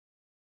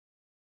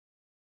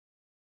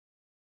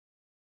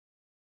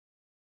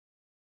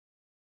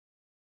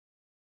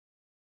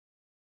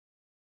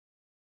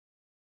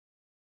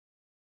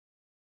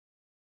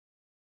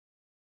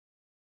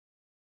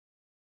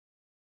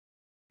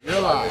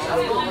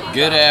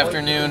Good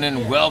afternoon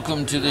and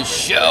welcome to the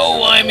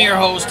show. I'm your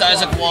host,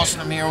 Isaac Walsh,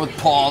 and I'm here with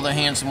Paul, the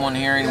handsome one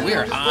here, and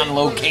we're on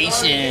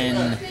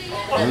location,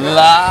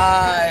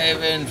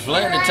 live in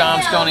Flint at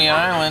Tom's Coney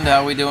Island.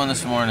 How are we doing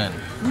this morning?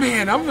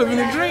 Man, I'm living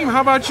a dream.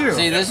 How about you?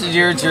 See, this is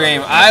your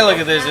dream. I look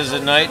at this as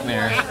a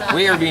nightmare.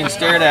 We are being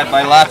stared at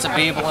by lots of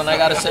people, and I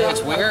gotta say,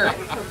 it's weird.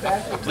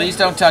 Please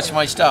don't touch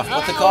my stuff,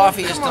 but the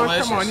coffee is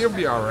delicious. Come on, you'll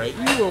be all right.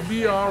 You will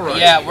be all right.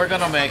 Yeah, we're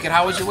gonna make it.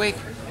 How was your week?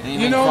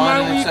 You know,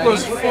 my week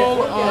was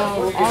full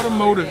of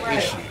automotive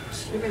issues.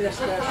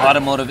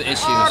 Automotive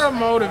issues?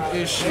 Automotive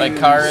issues. Like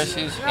car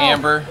issues?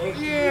 Amber?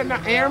 Yeah, no,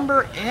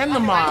 Amber and the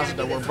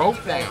Mazda were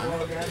both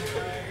down.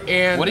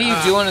 And what are you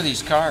doing to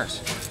these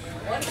cars?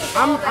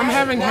 I'm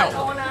having help.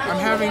 I'm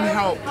having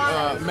help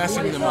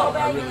messing them up.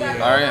 I really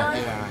am. Are you?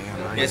 Yeah,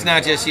 I am. It's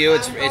not just you,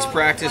 it's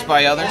practiced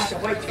by others?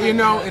 You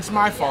know, it's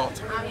my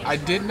fault. I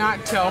did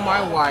not tell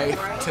my wife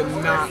to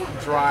not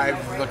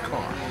drive the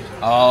car.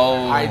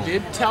 Oh. I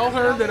did tell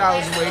her that I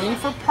was waiting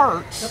for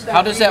parts.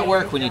 How does that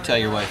work when you tell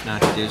your wife not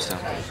to do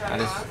something? I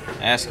just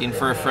asking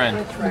for a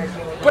friend.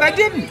 But I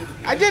didn't.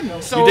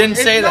 So you didn't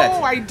say that?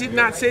 No, I did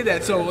not say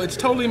that. So it's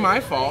totally my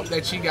fault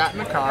that she got in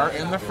the car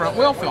and the front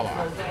wheel fell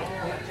off.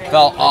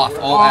 Fell off.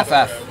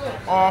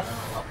 O-F-F. Off.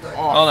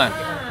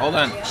 Hold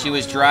on. She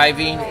was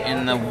driving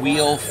and the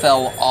wheel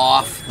fell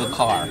off the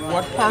car.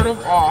 What part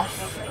of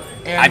off?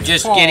 And I'm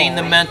just fall, getting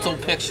the mental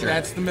picture.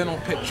 That's the mental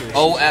picture.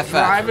 O-F-F.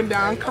 Driving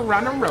down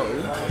Corona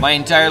Road. My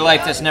entire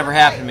life that's never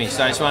happened to me,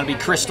 so I just want to be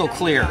crystal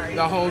clear.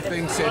 The whole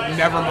thing said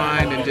never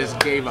mind and just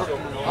gave up.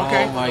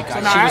 Okay? Oh my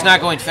God. So She was not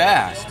going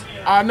fast.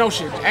 No,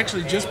 she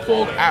actually just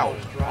pulled out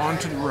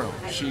onto the road.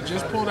 She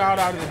just pulled out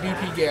of the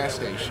BP gas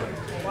station.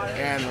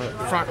 And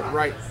the front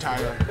right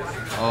tire.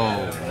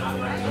 Oh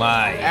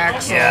my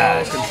Axle,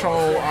 gosh.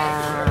 control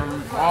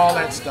arm, all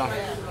that stuff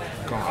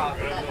gone.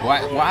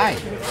 Why?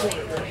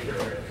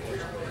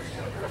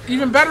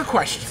 Even better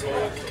question.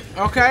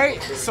 Okay,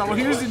 so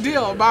here's the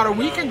deal. About a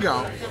week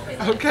ago,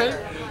 okay,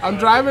 I'm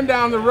driving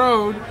down the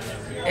road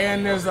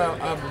and there's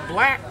a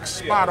black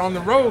spot on the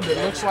road that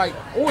looks like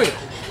oil.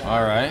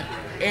 All right.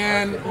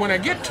 And when I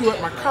get to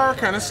it, my car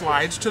kind of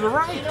slides to the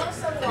right.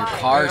 Your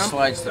car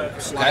slides to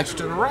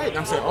the right. And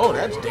I'm saying, oh,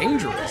 that's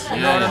dangerous. You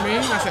know what I mean?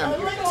 I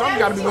said, something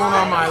got to be going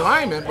on my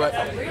alignment, but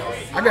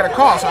I got a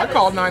call. So I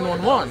called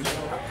 911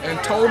 and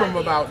told them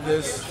about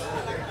this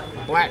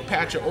black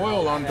patch of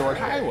oil on Dort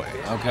Highway.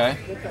 Okay.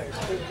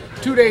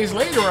 2 days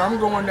later, I'm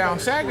going down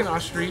Saginaw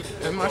Street,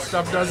 and my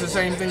stuff does the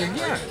same thing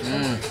again.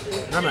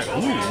 And I'm like,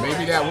 ooh,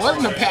 maybe that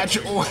wasn't a patch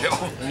of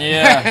oil.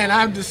 Yeah. And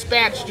I've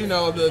dispatched,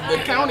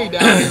 the county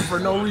down here for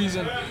no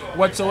reason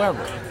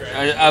whatsoever.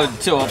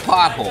 To a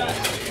pothole.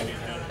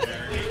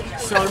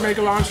 So to make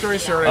a long story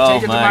short, I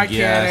take it to my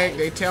mechanic.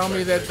 They tell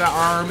me that the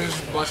arm is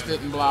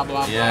busted and blah,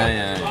 blah, blah.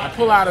 Yeah. I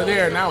pull out of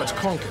there, now it's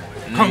clunking.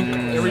 Clunk.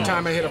 Every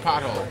time I hit a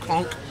pothole.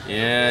 Clunk.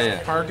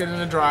 Yeah. Park it in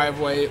the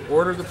driveway,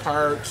 order the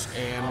parts,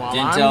 and while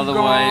Didn't I'm tell the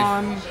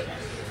gone, wife.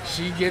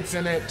 She gets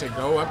in it to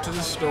go up to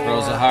the store.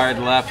 Throws a hard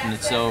left and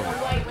it's over.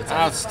 It's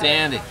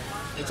outstanding.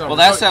 It's over. Well,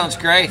 that sounds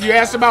great. You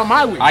asked about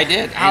my week. I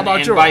did. How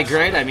about yours? By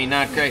great, I mean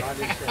not great.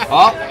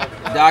 Oh,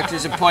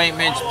 doctor's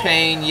appointments,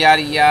 pain,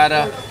 yada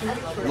yada.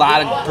 A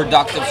lot of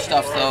productive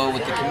stuff though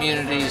with the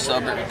community,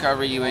 Celebrate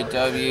Recovery,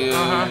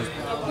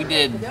 UAW. We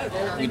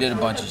did a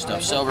bunch of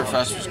stuff.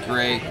 Silverfest was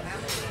great.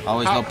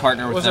 Always go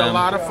partner with them. Was there a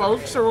lot of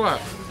folks or what?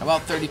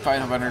 About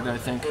 3,500, I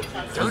think.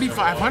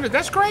 3,500?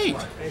 That's great.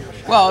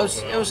 Well,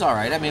 it was all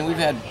right. I mean, we've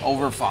had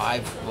over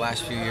 5 the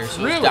last few years,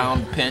 so it's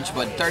down pinch,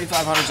 but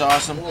 3,500 is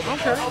awesome.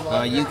 Okay.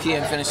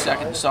 UCAN finished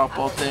second in the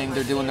softball thing.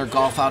 They're doing their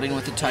golf outing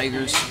with the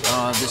Tigers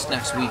this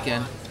next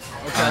weekend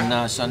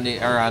on Sunday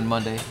or on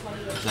Monday.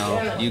 So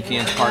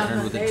UCAN's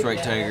partnered with the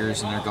Detroit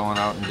Tigers, and they're going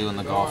out and doing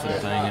the golfing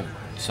thing at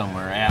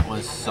somewhere,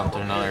 Atlas,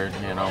 something or another,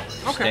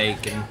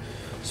 Steak and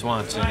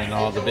Swanson and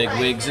all the big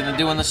wigs and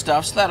doing the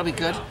stuff, so that'll be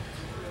good.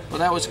 Well,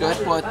 that was good,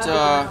 but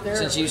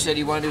since you said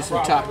you want to do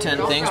some top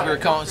 10 things, we were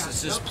calling,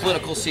 since this is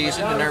political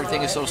season and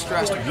everything is so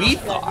stressed, we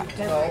thought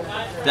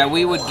that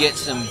we would get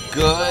some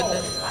good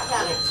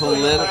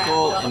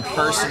political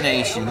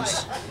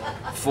impersonations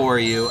for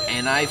you,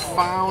 and I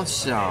found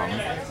some,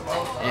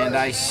 and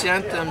I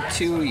sent them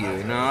to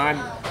you.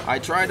 Now, I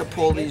tried to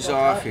pull these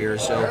off here,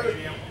 so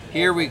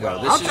here we go.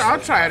 I'll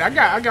try it.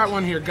 I got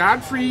one here.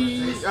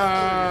 Godfrey,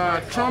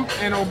 Trump,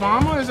 and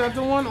Obama. Is that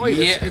the one? Wait,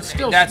 yeah, it's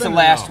still that's spinning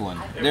the last though.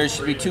 one. There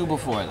should be 2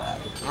 before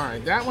that. All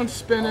right, that one's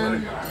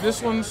spinning.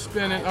 This one's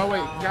spinning. Oh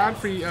wait,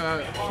 Godfrey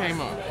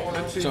came up.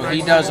 Let's see. So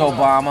he does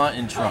Obama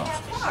and Trump.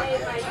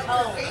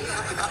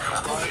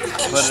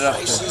 Put it up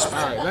there.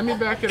 All right, let me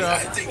back it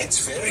up. I think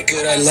it's very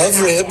good. I love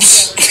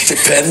ribs,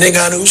 depending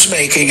on who's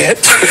making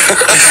it.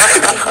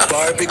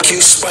 Barbecue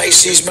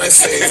spicy's my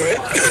favorite.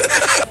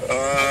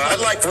 I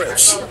like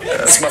ribs.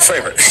 That's my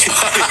favorite.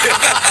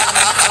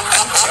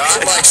 I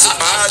like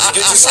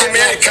just give me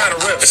any kind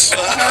of ribs.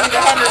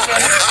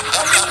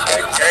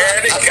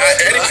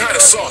 Any kind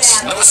of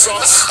sauce. No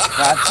sauce.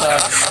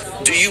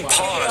 Do you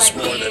pause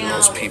more than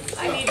most people?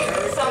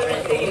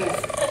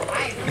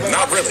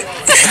 Not really.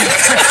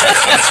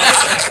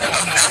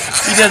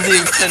 He does the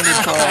extended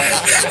call.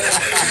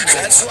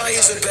 That's why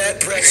he's a bad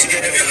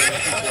president.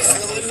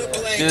 Fill in the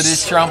blanks. Dude,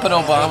 his Trump and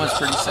Obama's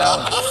pretty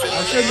solid.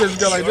 I should just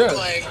go like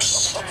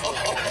this.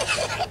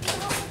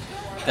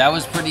 That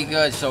was pretty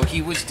good. So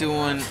he was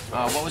doing,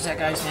 what was that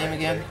guy's name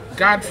again?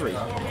 Godfrey.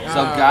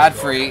 So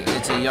Godfrey,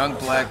 it's a young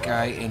black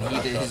guy, and he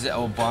did his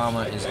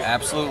Obama is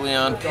absolutely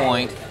on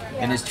point,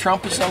 and his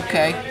Trump is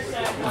okay.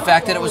 The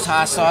fact that it was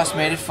hot sauce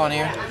made it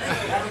funnier.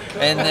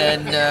 And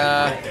then,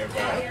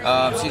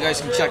 so you guys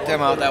can check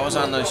them out. That was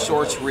on the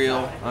Shorts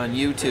reel on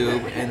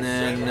YouTube. And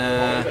then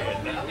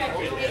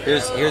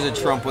here's a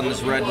Trump when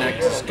this redneck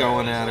is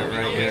going at it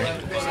right here.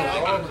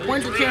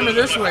 Point the camera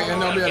this way, and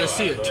they'll be able to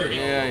see it too.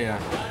 Yeah.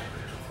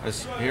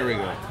 Here we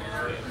go.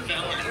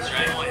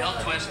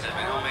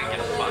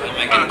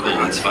 Make it cool,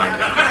 that's fine.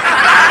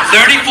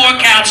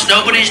 34 counts,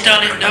 nobody's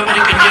done it, nobody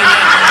can do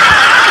that.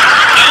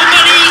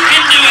 Nobody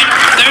can do it.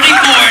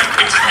 34,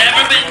 it's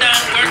never been done.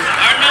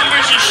 Our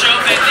numbers are so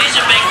big, these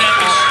are big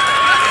numbers.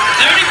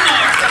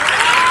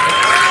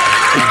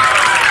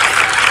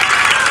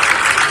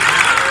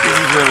 34. This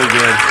is really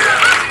good.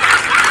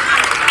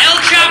 El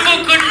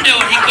Chapo couldn't do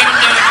it, he couldn't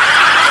do it.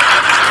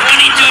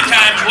 22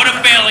 times, what a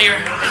failure.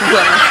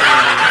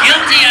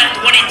 Guilty on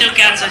 22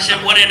 counts, I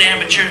said, what an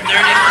amateur. 34, no.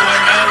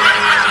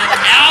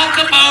 Al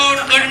Capone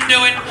couldn't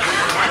do it.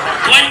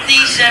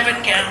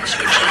 27 counts,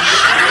 which is a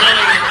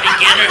little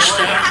beginner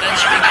stuff.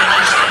 That's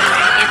beginner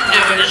stuff. He couldn't do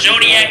it. The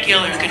Zodiac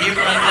Killer, can you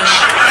believe this? 9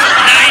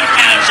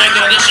 counts, I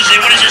go, this is it.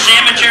 What is this,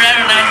 amateur? I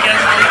don't know, 9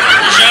 counts.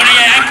 The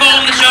Zodiac, I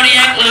call him the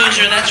Zodiac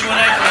Loser, that's what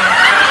I call him.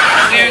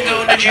 We're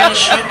going to jail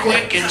so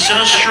quick and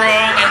so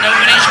strong, and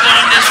nobody's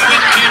going this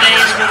quick. 2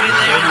 days, we'll be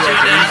there in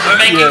 2 days.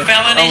 We're making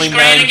felonies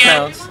great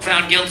again.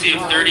 Found guilty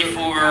of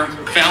 34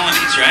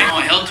 felonies, right?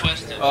 Oh, hell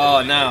twisted.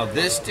 Oh, now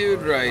this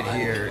dude right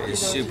here is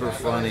super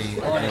funny,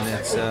 and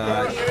it's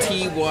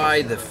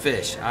T.Y. the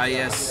Fish,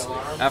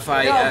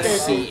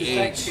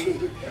 F-I-S-C-H,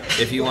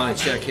 if you want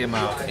to check him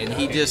out. And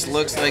he just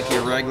looks like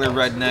your regular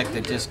redneck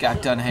that just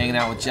got done hanging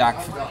out with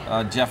Jeff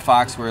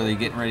Foxworthy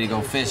getting ready to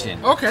go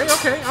fishing. Okay,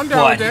 I'm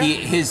down with that.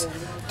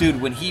 Dude,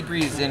 when he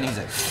breathes in, he's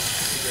like,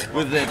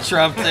 with that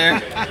Trump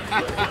there.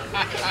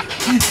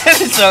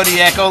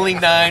 Zodiac, only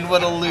 9,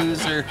 what a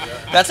loser.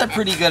 That's a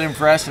pretty good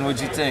impression,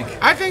 what'd you think?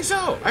 I think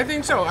so.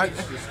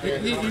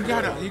 You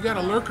got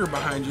a lurker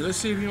behind you. Let's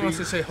see if he wants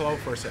to say hello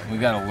for a second. We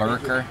got a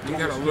lurker. You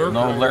got a lurker.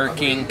 No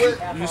lurking.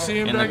 You see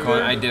him in the back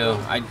corner? there? I do.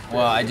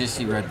 I just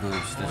see red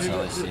boobs. That's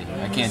all I see.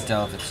 I can't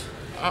tell if it's...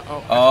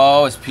 Uh-oh.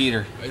 Oh, it's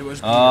Peter. It was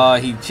Peter. Oh,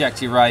 he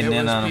checked you riding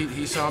in on him.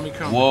 He saw me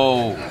coming.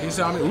 Whoa. He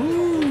saw me.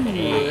 Ooh,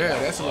 yeah,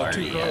 that's a little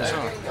too close,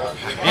 huh?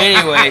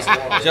 Anyways,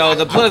 so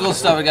the political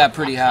stuff got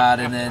pretty hot,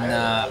 and then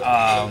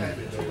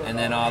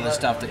all the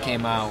stuff that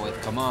came out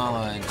with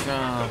Kamala and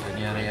Trump and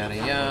yada yada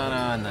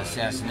yada and the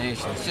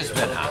assassination. It's just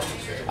been hot.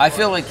 I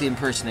feel like the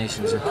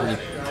impersonations are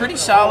pretty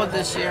solid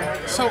this year.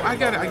 So I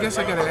guess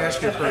I gotta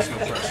ask you a personal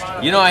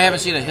question. You know, I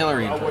haven't seen a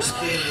Hillary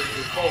impersonation.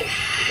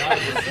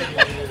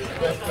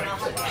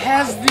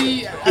 Has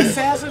the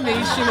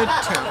assassination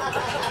attempt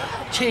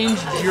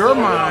changed your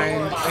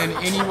mind in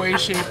any way,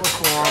 shape, or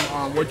form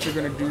on what you're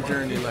going to do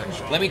during the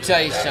election? Let me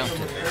tell you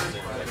something.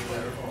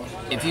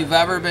 If you've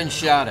ever been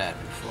shot at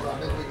before,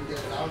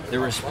 the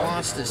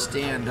response to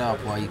stand up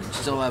while you can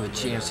still have a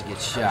chance to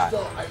get shot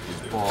is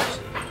ballsy.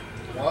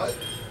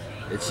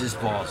 It's just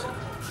ballsy.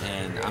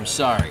 And I'm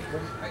sorry.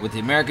 With the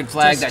American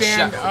flag that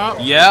shot up?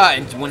 Yeah,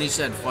 and when he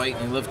said fight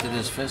and he lifted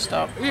his fist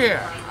up.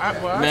 Yeah.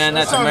 Man,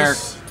 that's America.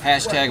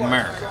 Hashtag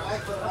America.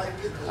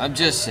 I'm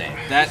just saying.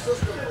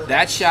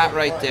 That shot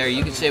right there,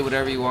 you can say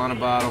whatever you want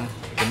about him.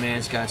 The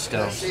man's got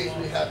stones.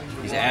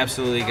 He's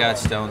absolutely got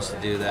stones to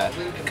do that.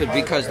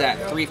 Because that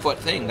 3-foot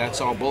thing, that's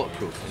all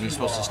bulletproof. And he's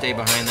supposed to stay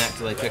behind that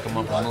till they pick him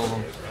up and move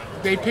him.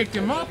 They picked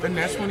him up, and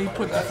that's when he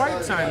put the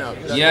fight sign up.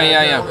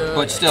 Yeah.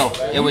 But still,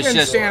 it was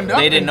just,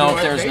 they didn't know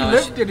if there was no,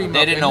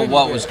 they didn't know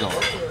what was going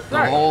on.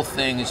 The whole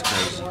thing is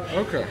crazy.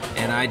 Okay.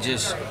 And I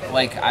just,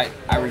 like,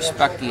 I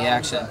respect the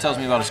accent. It tells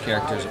me about his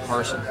character as a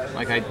person.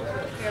 Like, I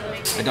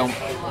don't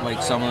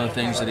like some of the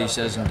things that he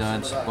says and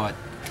does, but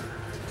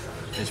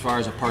as far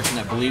as a person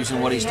that believes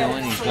in what he's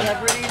doing,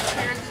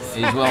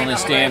 he's willing to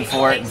stand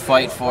for it and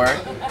fight for it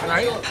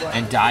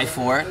and die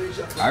for it.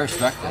 I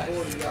respect that.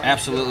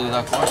 Absolutely,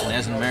 without question.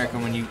 As an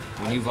American, when you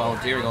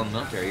volunteer to go in the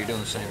military, you're doing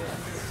the same thing.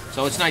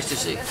 So it's nice to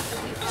see.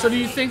 So do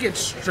you think it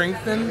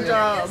strengthened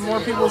more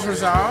people's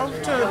resolve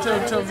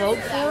to vote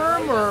for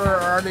him, or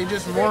are they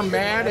just more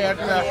mad at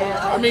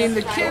I mean,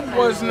 the kid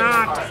was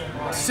not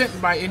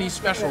sent by any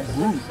special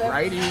group,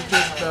 right? He was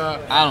just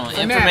I don't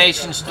know.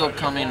 Information's still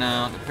coming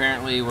out.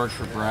 Apparently he worked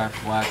for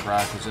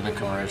BlackRock, was in a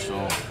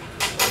commercial.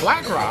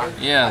 BlackRock?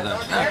 Yeah,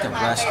 not the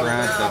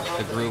restaurant,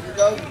 the group.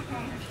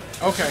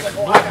 Okay,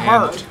 Black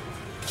Heart.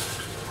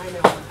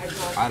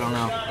 I don't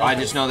know. I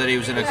just know that he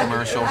was in a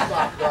commercial,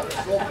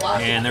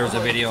 and there was a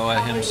video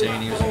of him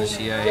saying he was in the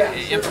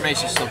CIA.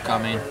 Information's still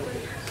coming.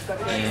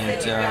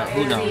 And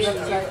who knows?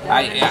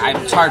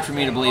 It's hard for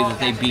me to believe that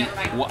they beat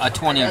a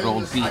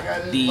 20-year-old beat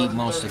the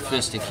most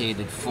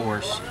sophisticated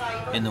force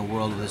in the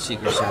world of the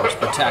Secret Service,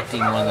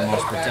 protecting one of the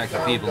most protected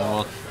people in the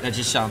world. That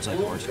just sounds like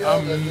horse.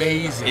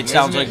 Amazing. It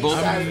sounds like bull.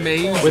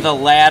 Amazing. With a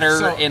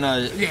ladder and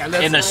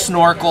a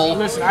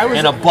snorkel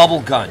and a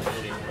bubble gun.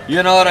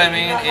 You know what I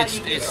mean?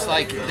 It's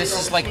like, this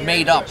is like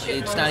made up.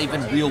 It's not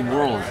even real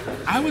world.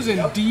 I was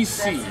in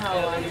D.C.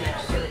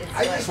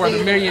 for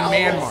the Million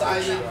Man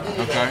March.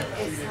 Okay.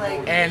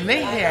 And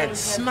they had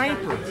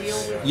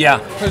snipers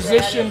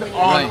positioned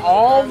on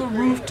all the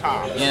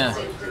rooftops. Yeah.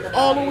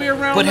 All the way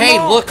around But the hey,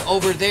 mall. look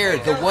over there,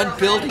 the one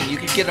building you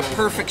could get a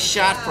perfect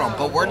shot from,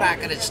 but we're not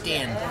going to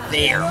stand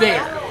there.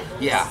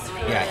 Yeah.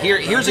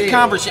 Here's a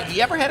conversation.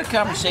 You ever had a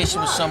conversation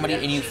with somebody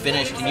and you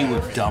finished and you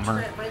were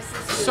dumber?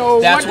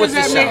 So does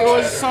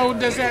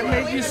that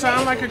make you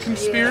sound like a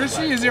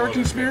conspiracy? Is there a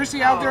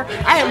conspiracy out there?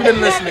 I haven't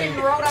been listening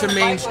to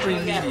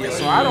mainstream media,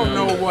 so I don't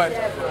know what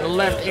the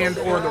left and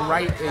or the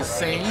right is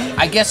saying.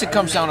 I guess it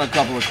comes down to a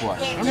couple of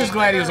questions. I'm just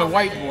glad he was a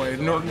white boy,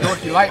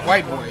 Norky light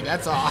white boy.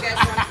 That's all.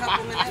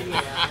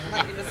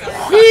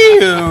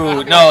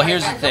 Phew. No,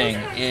 here's the thing: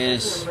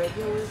 is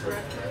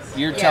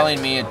you're telling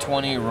me a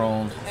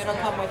 20-year-old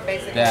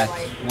that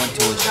went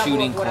to a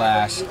shooting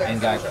class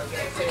and got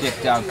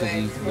kicked out because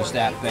he was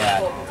that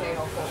bad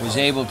was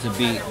able to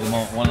beat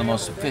one of the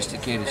most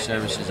sophisticated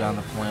services on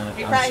the planet?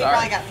 I'm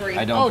sorry,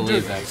 I don't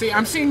believe that. See,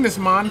 I'm seeing this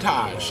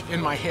montage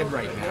in my head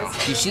right now.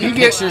 You see the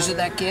pictures of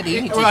that kid? He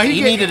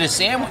needed a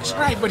sandwich.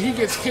 Right, but he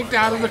gets kicked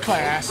out of the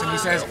class and he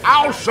says,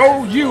 "I'll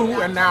show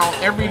you." And now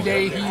every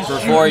day he's for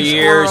shooting 4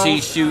 years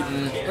squirrels. He's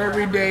shooting.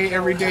 Every day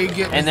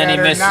getting and then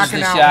better, he misses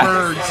knocking the out shot.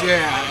 birds.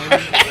 Yeah.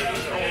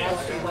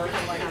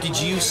 Did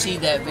you see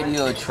that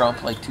video of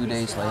Trump like 2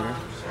 days later?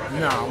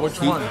 No, which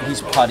one?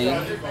 He's putting,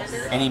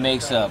 and he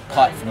makes a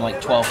putt from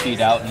like 12 feet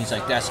out, and he's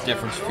like, "That's the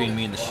difference between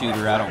me and the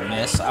shooter. I don't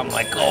miss." I'm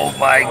like, "Oh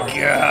my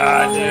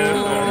god,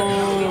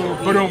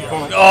 dude!"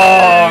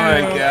 Oh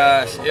my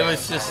gosh, it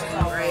was just,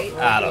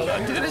 I don't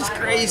know, dude. It's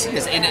crazy,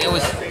 and it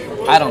was,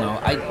 I don't know.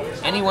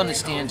 Anyone that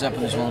stands up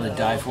and is willing to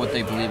die for what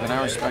they believe, and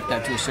I respect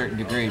that to a certain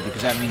degree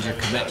because that means you're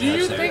committed. Do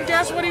you think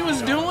that's what he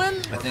was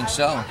doing? I think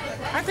so.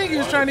 I think he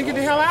was trying to get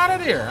the hell out of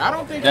there. I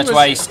don't think that's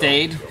why he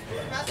stayed.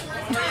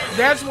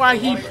 That's why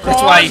he paused.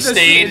 That's why he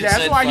stayed.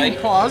 That's why he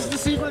paused the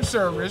Secret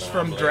Service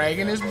from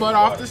dragging his butt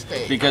off the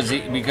stage. Because he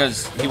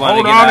wanted to get out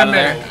of there. Hold on a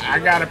minute. I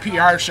got a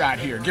PR shot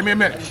here. Give me a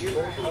minute.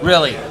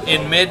 Really?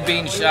 In mid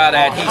being shot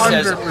at, he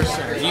 100%.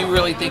 says, "Do you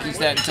really think he's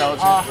that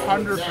intelligent?"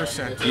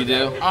 100%. You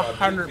do?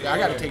 100%. I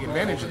got to take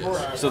advantage of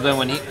this. So then,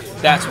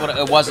 that's what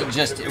it wasn't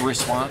just a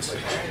response.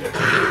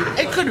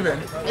 It could have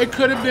been. It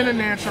could have been a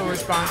natural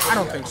response. I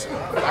don't think so.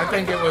 I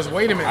think it was.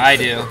 Wait a minute. I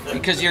do,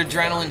 because your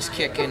adrenaline's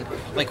kicking.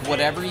 Like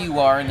whatever you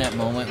are in that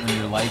moment when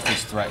your life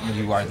is threatened,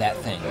 you are that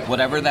thing,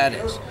 whatever that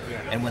is.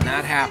 And when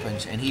that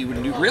happens, and he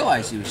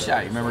realized he was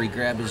shot. Remember, he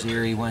grabbed his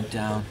ear, he went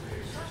down.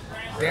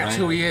 That's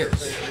who he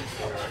is.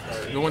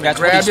 The one that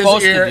grabbed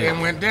his ear and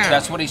went down.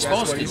 That's what he's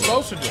supposed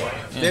to do. Yeah.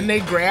 Then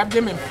they grabbed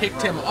him and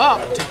picked him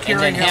up to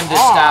carry him to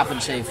off. Stop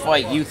and say,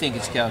 "Fight." You think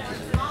it's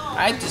calculated?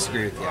 I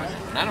disagree with you.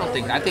 And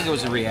I think it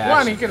was a reaction.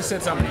 Well, he could have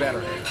said something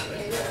better.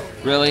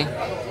 Really?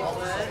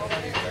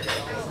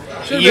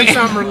 Should have been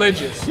something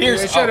religious.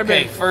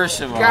 Okay, first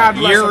of all,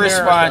 your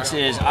response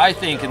is, "I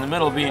think in the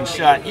middle of being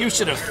shot, you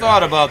should have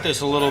thought about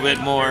this a little bit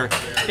more."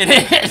 He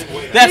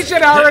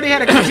should have already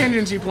had a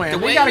contingency plan.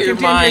 We got a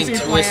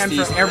contingency plan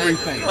for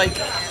everything. Like,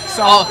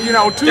 so,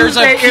 Tuesday there's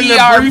a in the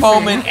PR briefing,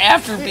 moment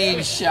after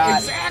being shot.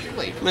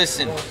 Exactly.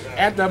 Listen,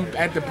 at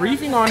the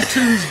briefing on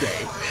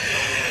Tuesday,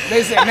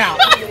 they said, "Now,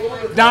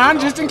 Don,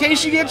 just in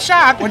case you get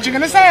shot, what you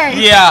gonna say?"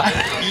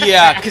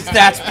 Yeah, because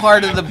that's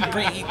part of the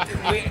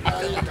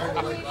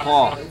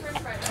Paul,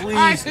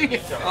 please.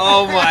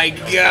 Oh my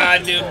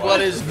God, dude, what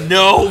is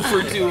no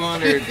for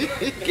 200?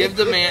 Give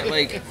the man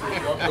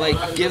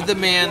give the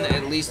man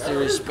at least the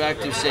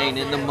respect of saying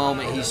in the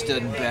moment he stood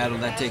in battle.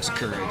 That takes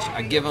courage.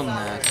 I give him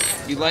that.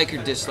 You like or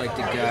dislike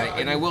the guy,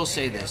 and I will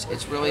say this: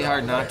 it's really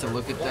hard not to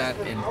look at that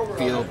and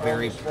feel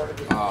very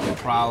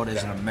proud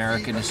as an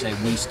American to say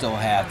we still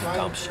have the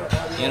gumption.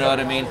 You know what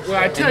I mean?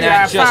 Well, I tell you,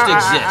 that just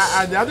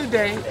exists. The other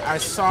day, I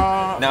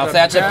saw. Now, if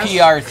that's a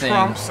PR thing,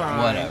 Trump sign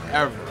whatever.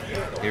 Ever.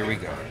 Here we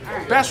go.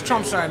 Best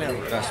Trump sign ever.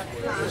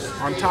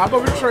 On top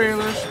of a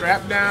trailer,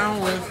 strapped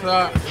down with,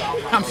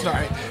 I'm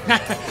sorry,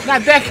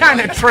 not that kind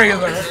of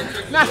trailer.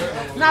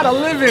 Not a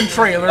living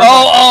trailer.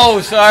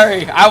 Oh,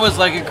 sorry. I was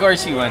like, of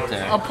course he went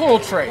there. A pull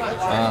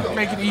trailer.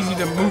 Make it easy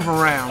to move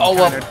around.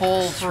 Oh, a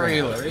pull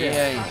trailer.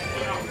 Yeah.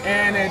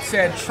 And it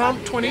said,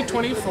 "Trump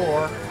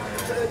 2024.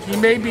 He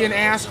may be an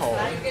asshole,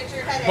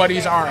 but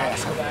he's our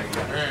asshole."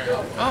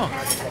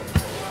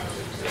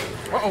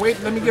 Oh,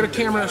 wait, let me get a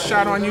camera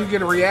shot on you,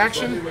 get a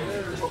reaction.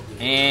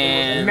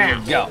 And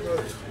now. go.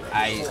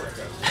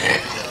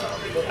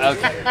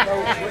 Okay.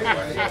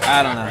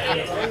 I don't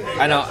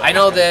know. I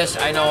know this.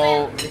 I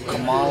know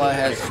Kamala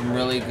has some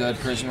really good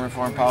prison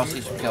reform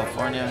policies for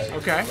California.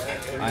 Okay.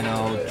 I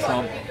know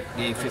Trump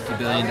gave $50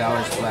 billion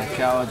to black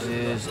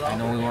colleges. I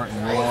know we weren't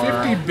in war.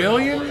 $50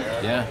 billion?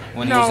 Yeah,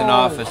 when he was in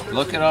office.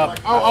 Look it up.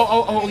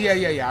 Oh,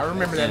 yeah. I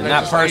remember that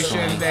not legislation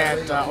personally. that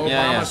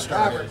Obama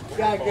started.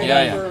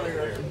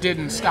 Yeah.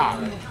 Didn't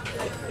stop.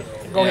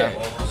 Go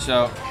ahead.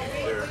 So,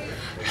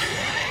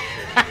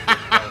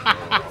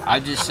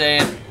 I'm just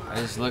saying,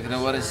 I was looking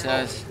at what it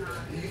says,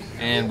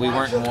 and we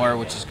weren't in war,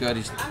 which is good.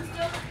 He's,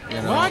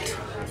 What?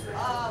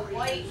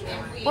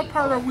 What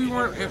part of we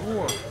weren't at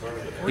war?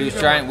 He was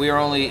trying. We were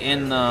only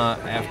in the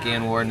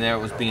Afghan war, and there it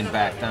was being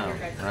backed down,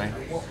 right?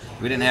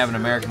 We didn't have an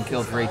American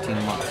killed for 18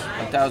 months.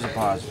 Like, that was a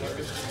positive.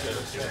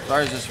 As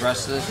far as this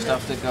rest of this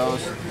stuff that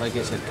goes, like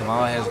I said,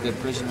 Kamala has good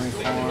prison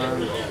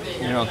reform.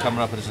 Coming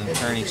up as an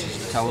attorney,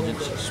 she's intelligent,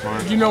 she's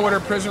smart. Do you know what her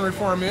prison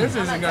reform is?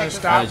 Is it going to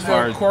stop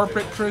the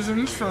corporate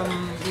prisons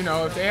from,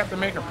 if they have to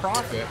make a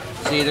profit?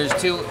 See, there's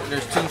two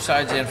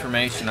sides of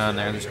information on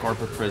there. There's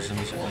corporate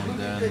prisons, and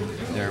then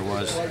there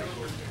was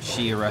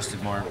she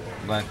arrested more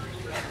black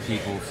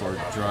people for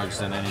drugs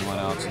than anyone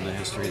else in the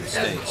history of the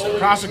state. So,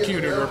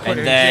 prosecuted or put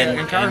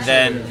and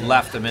then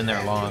left them in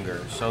there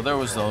longer. So there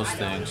was those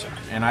things,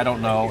 and I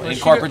don't know. In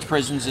corporate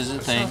prisons is a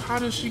thing. So how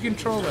does she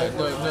control that?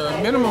 The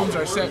minimums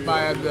are set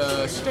by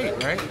the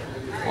state, right?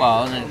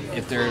 Well, and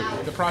if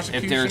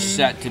they're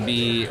set to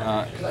be,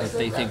 if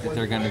they think that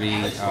they're going to be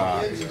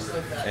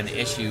an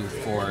issue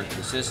for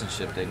the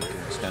citizenship, they can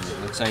extend it.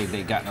 Let's say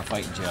they got in a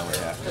fight in jail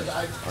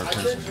or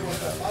prison or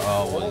whatever.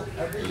 Oh, well,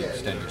 you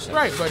extend your sentence.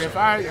 Right, but if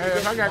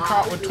I got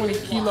caught with 20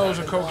 kilos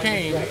of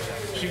cocaine,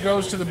 she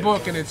goes to the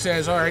book and it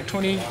says, all right,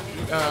 20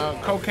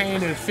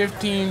 cocaine is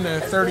 15 to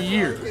 30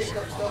 years.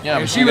 Yeah,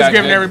 and she was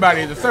giving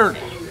everybody the 30.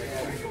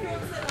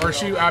 Or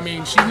she's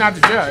not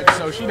the judge,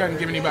 so she doesn't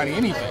give anybody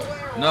anything.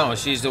 No,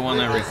 she's the one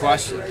that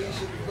requested it.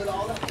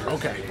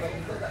 Okay.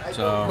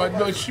 So,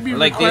 but she be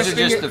like, requesting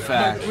these are just it, the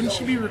facts. Wouldn't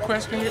she be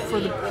requesting it for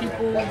the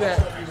people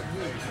that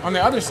on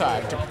the other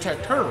side to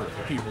protect her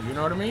people? You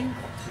know what I mean?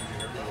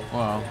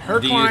 Well, her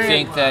do you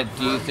think that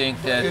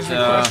is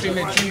requesting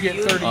that you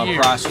get 30 years?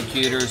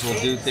 Prosecutors will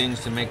do things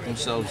to make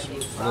themselves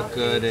look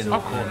good and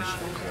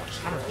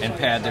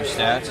pad their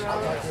stats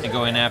and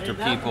go in after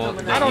people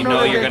that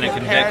you're going to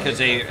convict because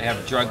they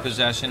have drug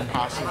possession,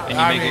 and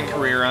you make a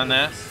career on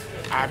that?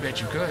 I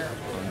bet you could.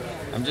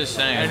 I'm just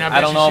saying. And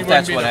I don't know if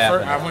that's what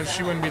happened.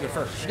 She wouldn't be the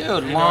first.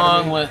 Dude,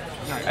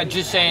 I'm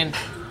just saying,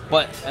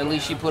 but at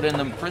least she put in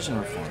the prison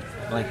reform.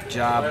 Like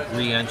job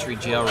re-entry,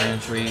 jail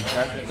re-entry,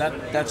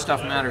 that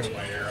stuff matters.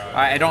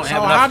 I don't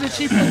have enough. So how did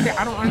she put that?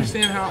 I don't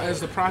understand how, as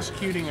the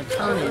prosecuting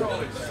attorney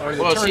or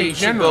the attorney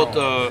general. She built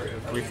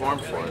a reform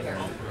for it.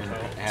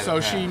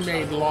 So she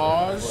made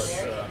laws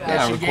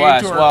that she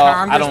gave to her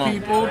Congress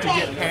people to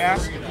get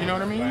passed. You know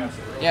what I mean?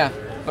 Yeah,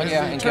 but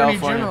in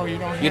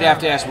California, you'd have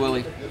to ask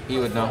Willie. He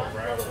would know.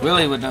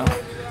 Willie would know.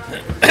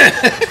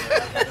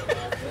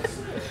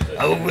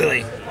 Oh,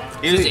 Willie.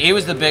 He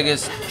was the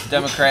biggest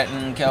Democrat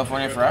in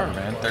California forever,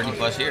 man. 30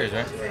 plus years,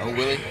 right? Oh,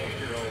 Willie.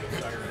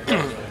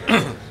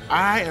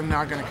 I am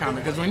not going to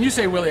comment because when you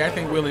say Willie, I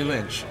think Willie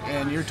Lynch,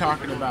 and you're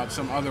talking about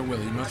some other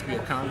Willie. He must be a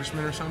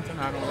congressman or something.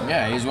 I don't know.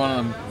 Yeah, he's one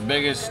of the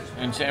biggest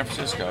in San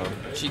Francisco.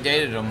 She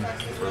dated him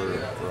for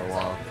a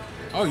while.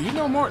 Oh, you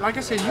know more. Like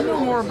I said, you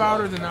know more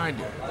about her than I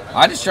do.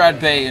 I just try to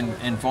be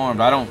informed.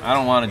 I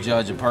don't want to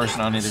judge a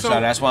person on either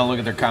side. I just want to look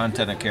at their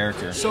content and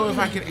character. So if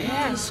I could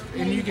ask,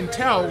 and you can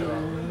tell,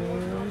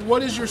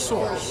 what is your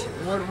source?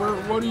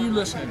 What are you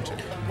listening to?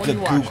 What are you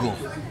watching? Google.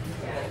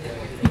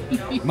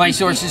 My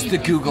source is the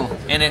Google,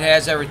 and it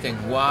has everything: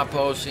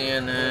 WAPO,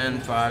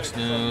 CNN, Fox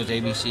News,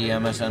 ABC,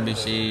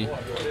 MSNBC,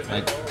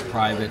 like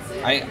private.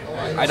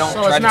 I don't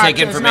try to take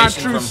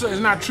information from. It's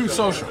not True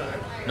Social.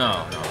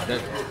 No,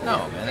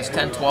 man. It's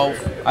 10,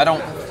 12. I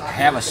don't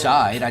have a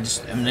side. I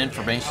just am an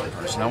information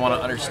person. I want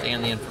to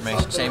understand the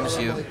information, same as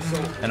you,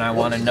 and I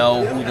want to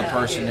know who the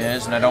person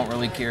is, and I don't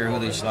really care who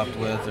they slept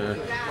with or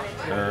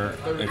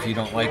if you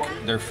don't like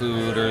their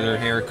food or their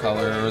hair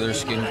color or their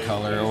skin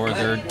color or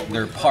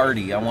their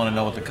party. I want to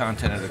know what the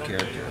content of the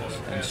character is.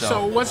 And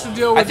so what's the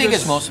deal with I think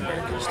it's most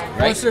Americans,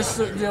 right? What's this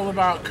deal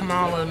about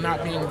Kamala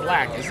not being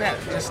black? Is that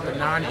just a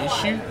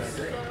non-issue?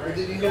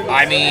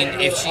 I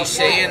mean, if she's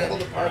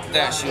saying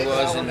that she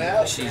was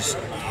and she's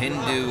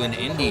Hindu and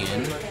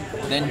Indian,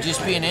 then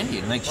just be an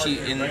Indian. Like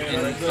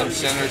in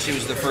Senator, she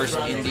was the first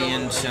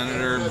Indian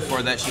senator.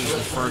 Before that, she was the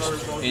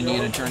first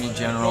Indian Attorney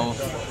General,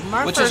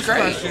 which is great.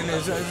 My first question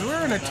is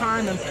we're in a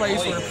time and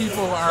place where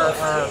people are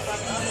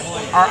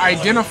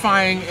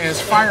identifying as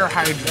fire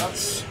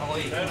hydrants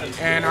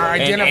and are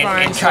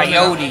identifying and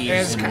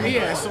coyotes.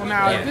 So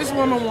now, if this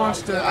woman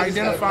wants to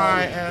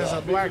identify as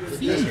a black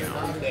female,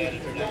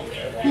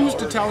 who's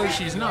to tell her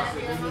she's not?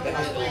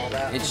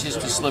 It's just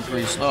a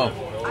slippery slope.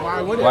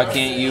 Why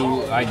can't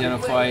you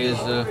identify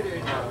as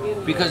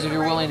because if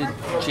you're willing to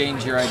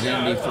change your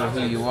identity for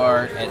who you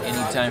are at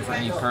any time for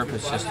any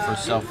purpose, just for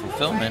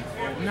self-fulfillment,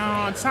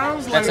 No, it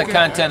sounds like That's a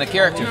content of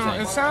character no,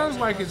 thing. it sounds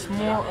like it's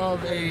more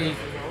of a.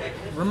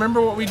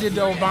 Remember what we did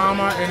to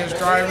Obama and his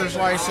driver's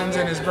license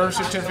and his birth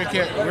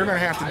certificate? We're gonna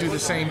have to do the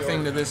same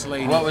thing to this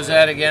lady. What was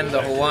that again?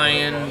 The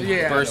Hawaiian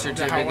birth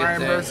certificate the Hawaiian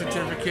thing? birth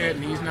certificate,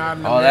 and he's not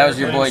an Oh, that was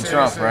your boy American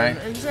Trump, citizen. right?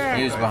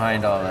 Exactly. He was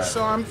behind all that.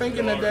 So I'm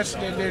thinking that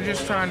they're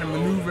just trying to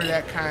maneuver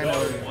that kind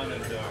of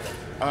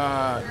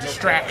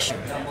distraction.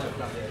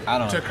 I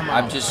don't to know. come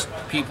I'm out. just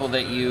people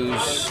that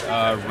use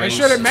race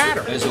should it matter?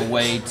 as a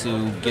way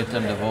to get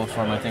them to vote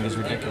for him. I think is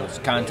ridiculous.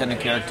 Content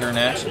and character and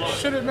action.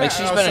 Should it Like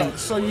matter?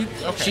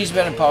 she's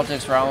been in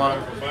politics for how long?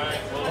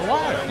 A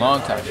while.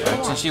 Long time,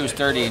 right? Since she was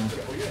 30 and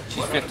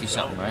she's 50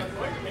 something, right?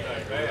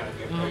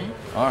 Mm-hmm.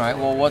 All right.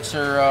 Well, what's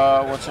her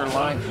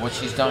line? What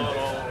she's done?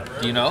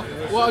 Do you know?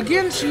 Well,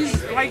 again,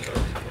 she's like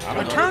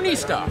attorney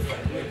stuff.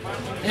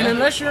 And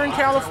unless you're in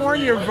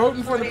California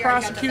voting for the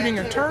prosecuting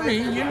attorney,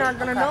 you're not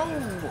going to know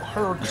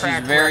her track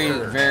She's very,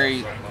 record.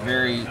 very,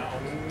 very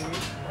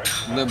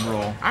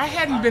liberal. I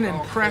hadn't been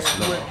impressed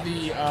with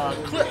the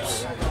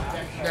clips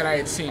that I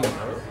had seen of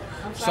her.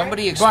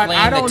 Somebody I explained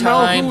the don't know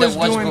time who that is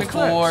was doing the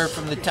before clips.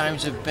 from the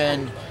times have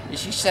been.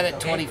 She said it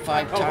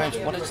 25 times.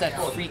 What does that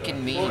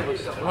freaking mean?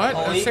 What?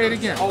 Let's say it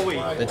again.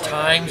 The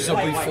times of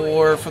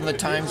before from the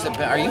times that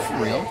been. Are you for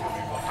real?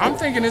 I'm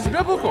thinking it's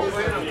biblical.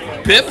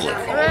 Biblical.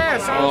 Yeah,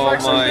 it sounds Oh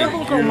like some my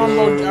biblical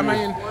mumbo. I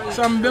mean,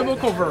 some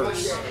biblical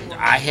verse.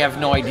 I have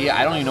no idea.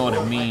 I don't even know what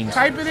it means.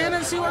 Type it in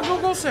and see what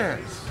Google says.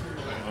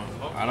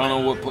 I don't know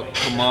what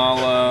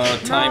Kamala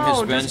time has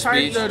been just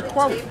type speech. the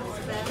quote.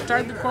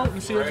 Type the quote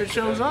and see if it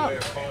shows up.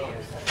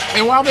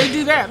 And while they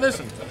do that,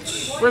 listen.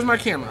 Where's my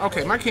camera?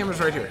 Okay, my camera's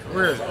right here.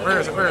 Where is it? Where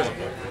is it? Where is it?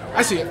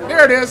 I see it.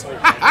 There it is.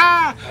 Ha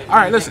ha! All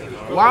right, listen.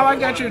 While I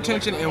got your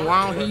attention and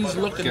while he's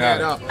looking Got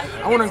that it. up,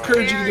 I want to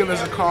encourage you to give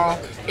us a call.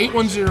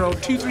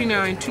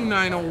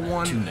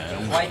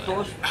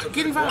 810-239-2901.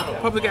 Get involved.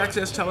 Public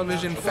Access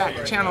Television,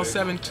 Fact Channel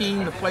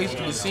 17, the place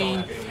to be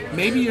seen.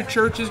 Maybe your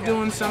church is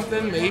doing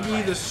something.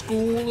 Maybe the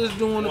school is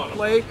doing a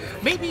play.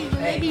 Maybe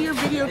you're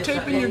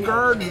videotaping your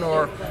garden,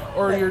 or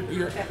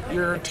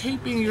you're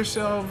taping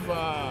yourself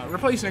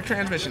replacing a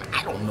transmission.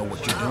 I don't know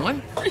what you're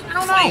doing. I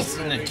don't know.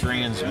 Replacing the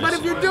transmission. But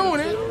if you're doing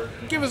it,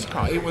 give us a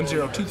call.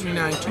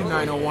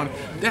 810-239-2901.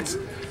 That's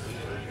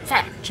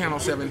Fact Channel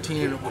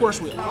 17. And of course,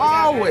 we're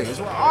always,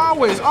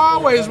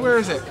 where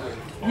is it?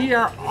 We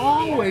are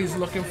always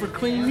looking for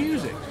clean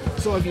music.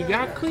 So if you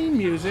got clean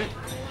music,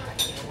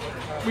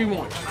 we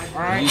want it.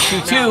 All right?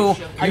 You too. Now,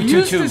 I You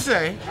used too. to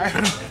say,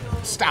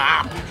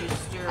 stop.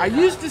 I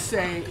used to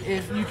say,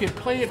 if you could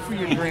play it for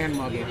your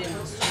grandmother,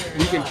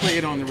 you can play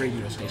it on the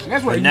radio station.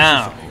 That's what I used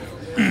now. to say.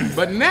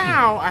 But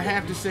now I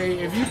have to say,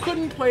 if you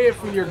couldn't play it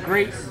for your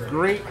great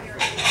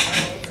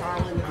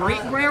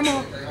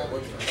grandma,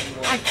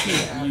 I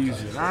can't use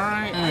it. All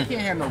right, I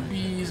can't have no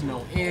B's,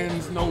 no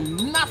N's, no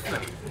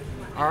nothing.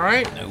 All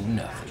right. No,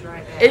 nothing.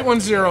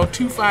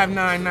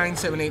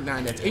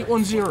 810-259-9789. That's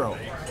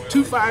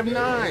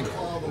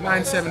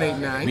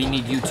 810-259-9789. We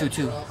need you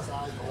too.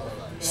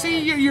 See,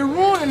 you're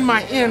ruining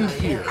my end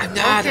here. I'm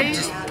not. Okay? I'm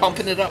just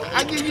pumping it up.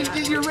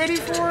 You're ready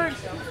for it?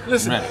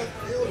 Listen, Ready.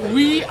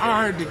 we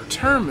are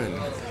determined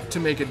to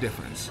make a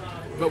difference,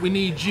 but we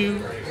need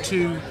you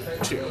to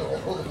too.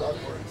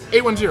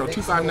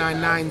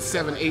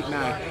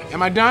 810-259-9789.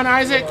 Am I done,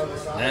 Isaac?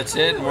 That's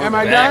it. We're Am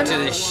I back done?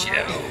 to the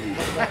show.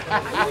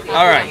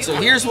 All right. So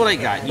here's what I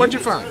got. What'd you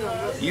find?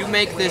 You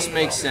make this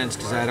make sense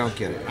because I don't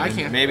get it. I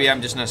can't. Maybe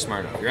I'm just not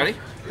smart enough. You ready?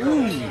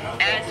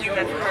 As you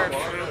have heard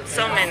from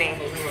so many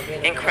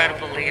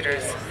incredible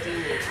leaders,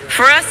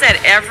 for us at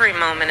every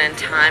moment in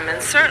time,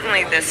 and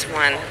certainly this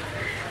one,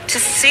 to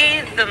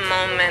see the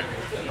moment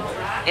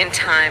in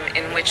time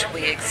in which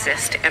we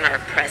exist and are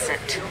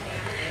present,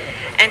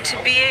 and to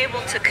be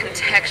able to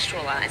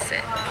contextualize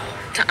it,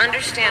 to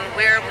understand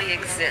where we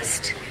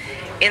exist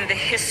in the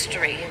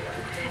history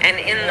and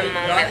in the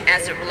moment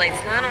as it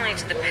relates not only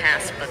to the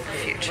past but the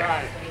future.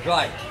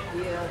 Right.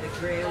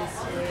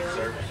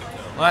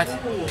 What?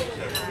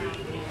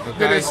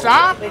 Did it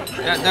stop?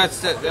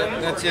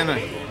 That's in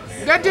it.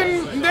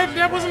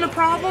 That wasn't a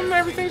problem.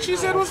 Everything she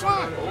said was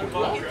fine.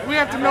 We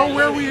have to know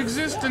where we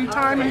exist in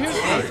time and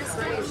history.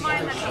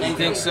 You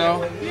think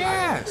so?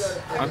 Yes.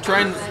 I'm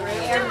trying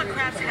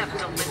Democrats have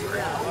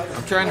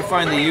delivered. to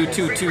find the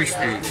U22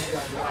 speech.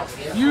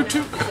 You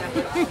too.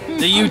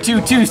 The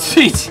U22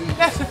 speech.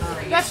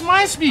 That's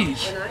my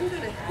speech.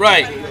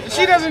 Right.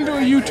 She doesn't do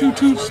a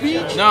U22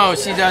 speech. No,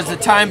 she does the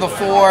time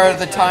before,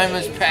 the time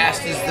has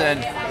passed is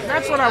then.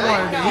 That's what I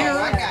wanted to hear.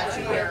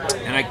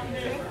 And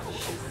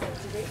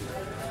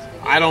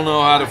I don't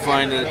know how to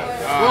find it.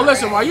 Well,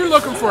 listen, while you're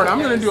looking for it, I'm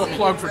going to do a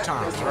plug for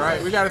Tom's, all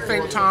right? We got to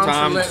thank Tom's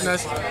for letting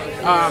us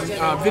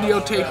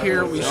videotape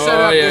here. We set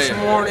up this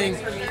morning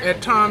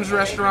at Tom's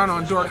Restaurant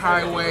on Dork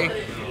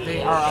Highway.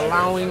 They are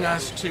allowing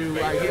us to,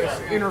 I guess,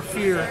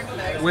 interfere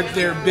with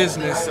their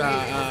business,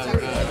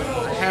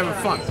 having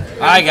fun.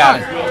 I got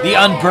it. The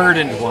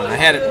unburdened one. I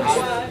had it.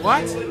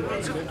 What?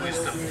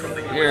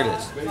 Here it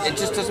is. It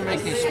just doesn't make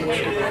any sense.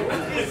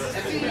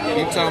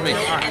 You tell me.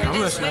 All right, I'm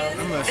listening.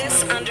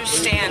 This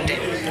understanding,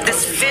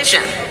 this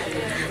vision,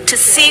 to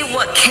see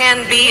what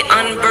can be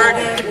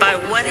unburdened by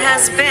what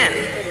has been.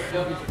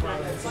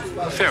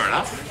 Fair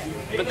enough.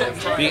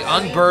 Be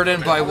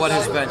unburdened by what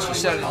has been. She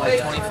said it in like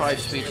 25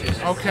 speeches.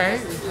 Okay.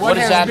 What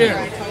does that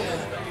been?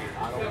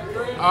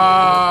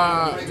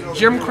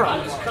 Jim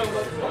Crow.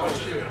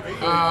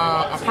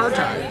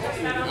 Apartheid.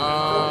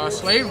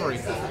 Slavery.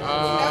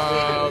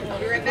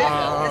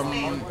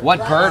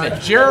 What burden?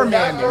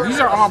 Gerrymandering. These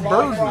are all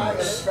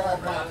burdens.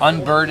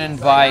 Unburdened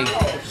by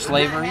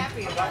slavery?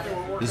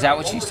 Is that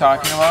what she's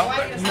talking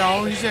about?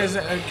 No, he says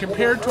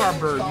compared to our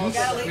burdens,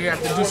 we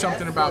have to do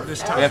something about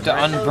this time. We have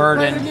to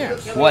unburden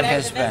what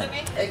has been.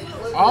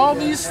 All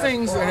these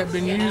things that have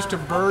been used to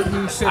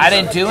burden citizens. I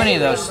didn't do any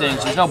of those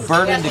things. There's no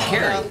burden to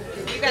carry.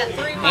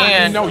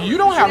 And no, you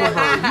don't have a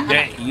burden.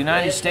 The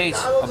United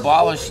States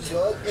abolished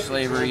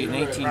slavery in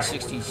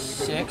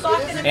 1866,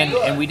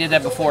 and we did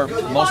that before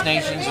most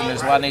nations, and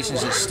there's a lot of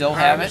nations that still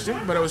have it.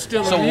 But it was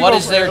still so illegal. What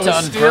is there to unburden? It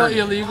was still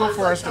illegal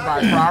for us to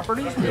buy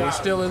property. It was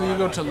still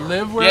illegal to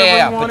live wherever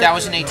we wanted. But that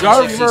was in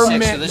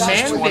 1866, so this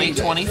is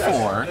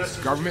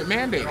 2024. Government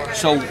mandated.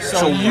 So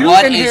you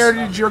what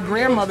inherited your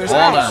grandmother's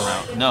house.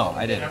 Hold on now. No,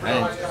 I didn't.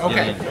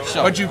 Okay,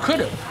 but you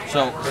could have.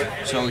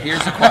 So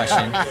here's the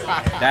question.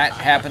 That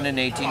happened in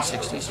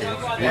 1866.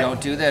 We don't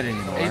do that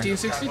anymore.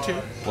 1862.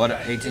 What?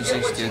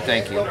 1862.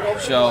 Thank you.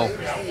 So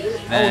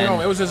then. Oh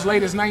no, it was as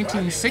late as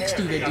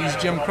 1960 that these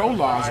Jim Crow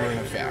laws were in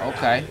effect.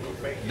 Okay.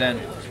 Then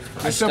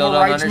I still Civil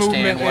don't Rights understand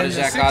Movement what in does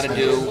the that got to 60s.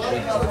 do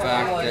with the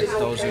fact that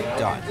those are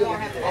done.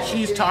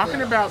 She's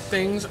talking about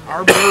things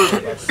are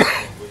burdens.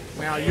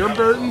 Now, your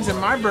burdens and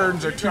my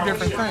burdens are two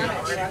different things.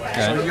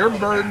 Okay. So your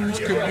burdens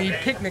could be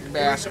picnic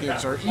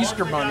baskets or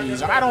Easter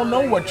bunnies. I don't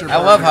know what your I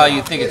love how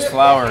you think it's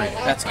flowery.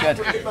 That's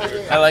good.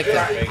 I like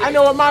that. I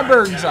know what my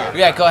burdens are.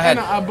 Yeah, go ahead.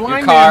 And a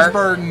blind Your car. man's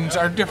burdens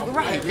are different.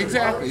 Right,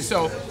 exactly.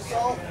 So,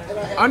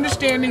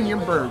 understanding your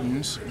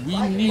burdens,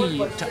 we need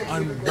to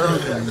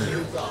unburden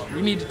you.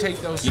 We need to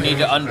take those You need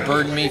things to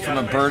unburden me from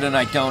a burden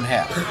I don't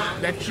have.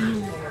 that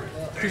you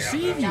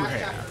perceive you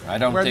have. I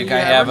don't Whether think you I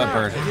have or a not.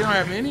 burden. You don't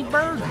have any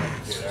burden.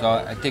 So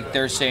I think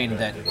they're saying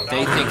that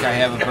they think I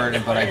have a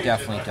burden, but I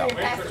definitely don't.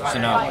 So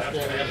now what?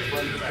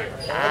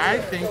 I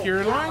think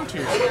you're lying to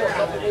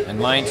yourself. I'm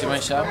lying to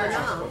myself?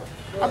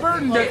 A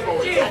burden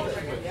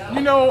that,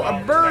 you know,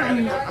 a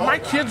burden, my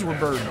kids were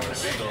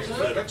burdens.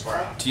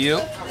 To you?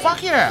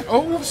 Fuck yeah.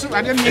 Oh, oops,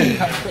 I didn't mean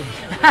that.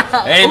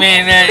 Hey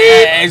man,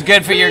 it's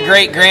good for your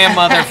great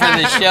grandmother for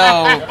the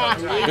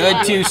show.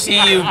 Good to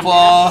see you,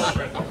 Paul.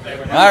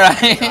 All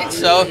right,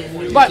 so.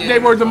 But they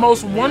were the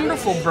most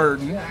wonderful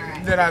burden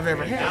that I've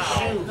ever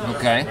had.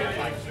 Okay.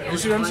 You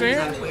see what I'm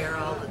saying?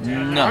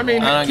 No, I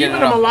mean, don't keeping get it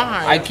them all.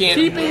 alive. I can't.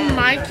 Keeping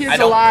my kids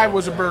alive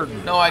was a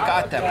burden. No, I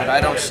got that, but I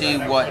don't see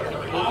what,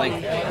 like,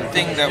 the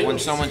thing that when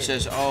someone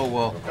says, oh,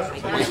 well,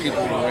 white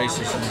people were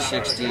racist in the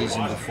 60s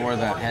and before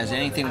that has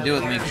anything to do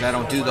with me because I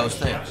don't do those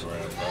things.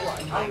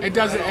 It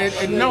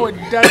doesn't. No, it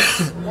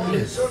does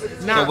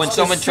not. So when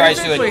someone tries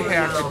to, specifically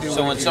have to do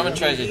so when with someone you.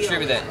 tries to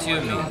attribute that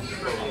to me,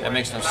 that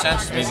makes no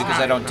sense to me because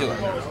I don't do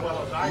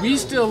it. We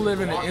still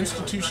live in an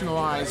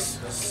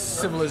institutionalized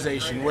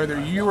civilization, whether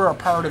you are a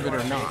part of it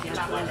or not.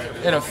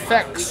 It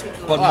affects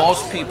But us.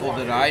 most people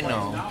that I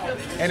know,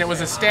 And it was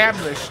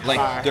established like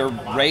by, their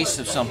race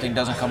of something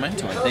doesn't come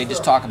into it. They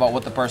just talk about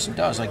what the person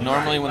does. Like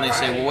normally when they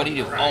say, well, what do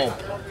you do? Oh,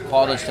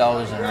 Paul does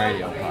television and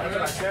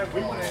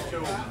radio.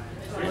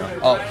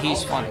 Oh,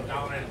 he's funny.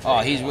 Oh,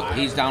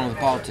 he's down with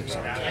politics.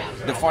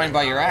 Defined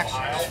by your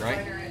actions,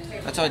 right?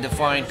 That's how I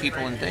define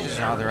people and things, is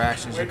how their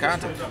actions are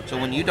content. So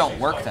when you don't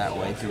work that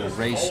way through a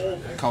race,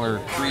 color,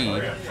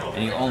 creed,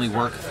 and you only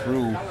work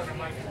through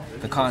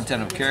the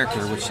content of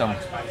character, which some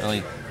really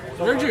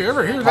where'd you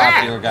ever hear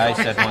popular that?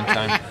 guy said one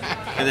time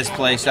at this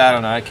place, I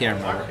don't know, I can't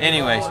remember.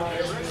 Anyways,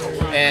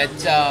 and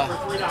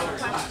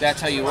that's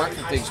how you work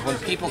with things. When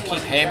people keep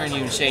hammering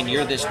you and saying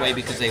you're this way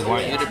because they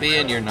want you to be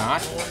and you're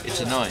not,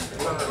 it's annoying.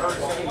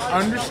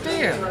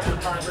 Understand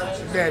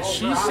that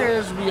she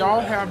says we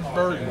all have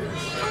burdens.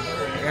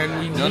 And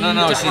we No,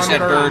 need she to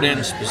said unburden.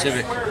 burden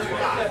specific.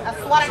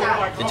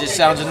 It just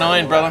sounds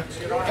annoying, brother.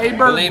 A burden.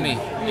 Believe me.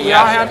 We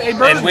all have a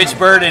burden. And which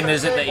burden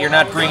is it that you're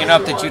not bringing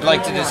up that you'd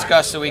like to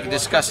discuss so we can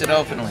discuss it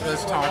openly?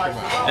 Let's talk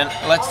about it.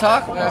 And let's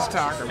talk about Let's it.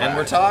 talk about And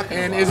we're it. talking.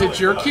 And is it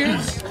your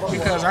kids?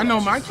 Because I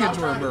know my kids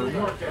were a burden.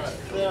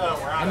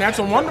 And that's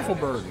a wonderful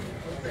burden.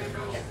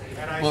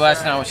 Well,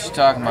 that's not what she's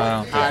talking about, I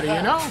don't think. How do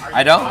you know?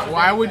 I don't.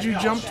 Why would you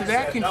jump to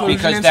that conclusion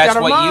Because instead that's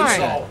of what mine? you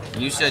said.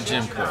 You said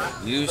Jim Crow.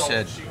 You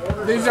said.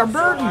 These are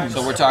burdens.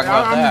 So we're talking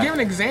about I'm that. giving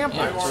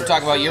examples. Yeah, so we're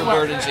talking about your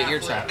burdens that you're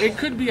talking. It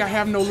could be I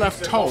have no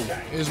left toe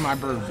is my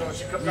burden.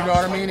 You know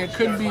what I mean? It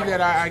could be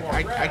that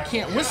I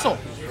can't whistle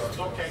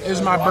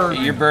is my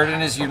burden. Your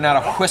burden is you're not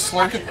a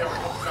whistler.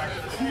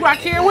 I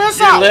can't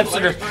whistle. Your lips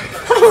are.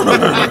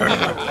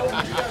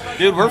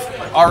 Dude, we're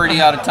already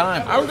out of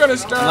time. I'm gonna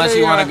start. Unless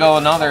you want to go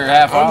another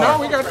half Oh hour.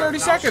 no, we got 30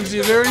 seconds.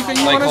 Is there anything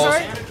you Like want to Holst-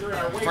 say?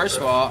 first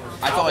of all,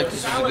 I felt like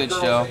this was a good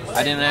show.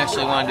 I didn't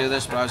actually want to do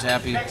this, but I was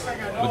happy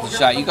with the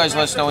shot. You guys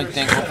let us know what you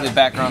think. Hopefully the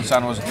background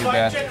sound wasn't too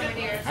bad.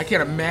 I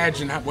can't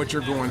imagine what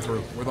you're going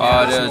through with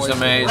all this dude, it's noise.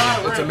 amazing.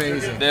 It's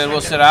amazing. Dude,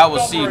 we'll sit out.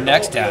 We'll see you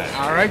next time.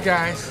 All right,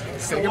 guys.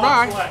 Say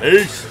goodbye.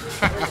 Peace.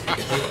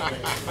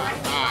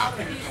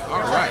 All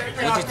right.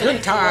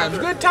 Good times.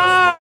 Good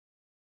times.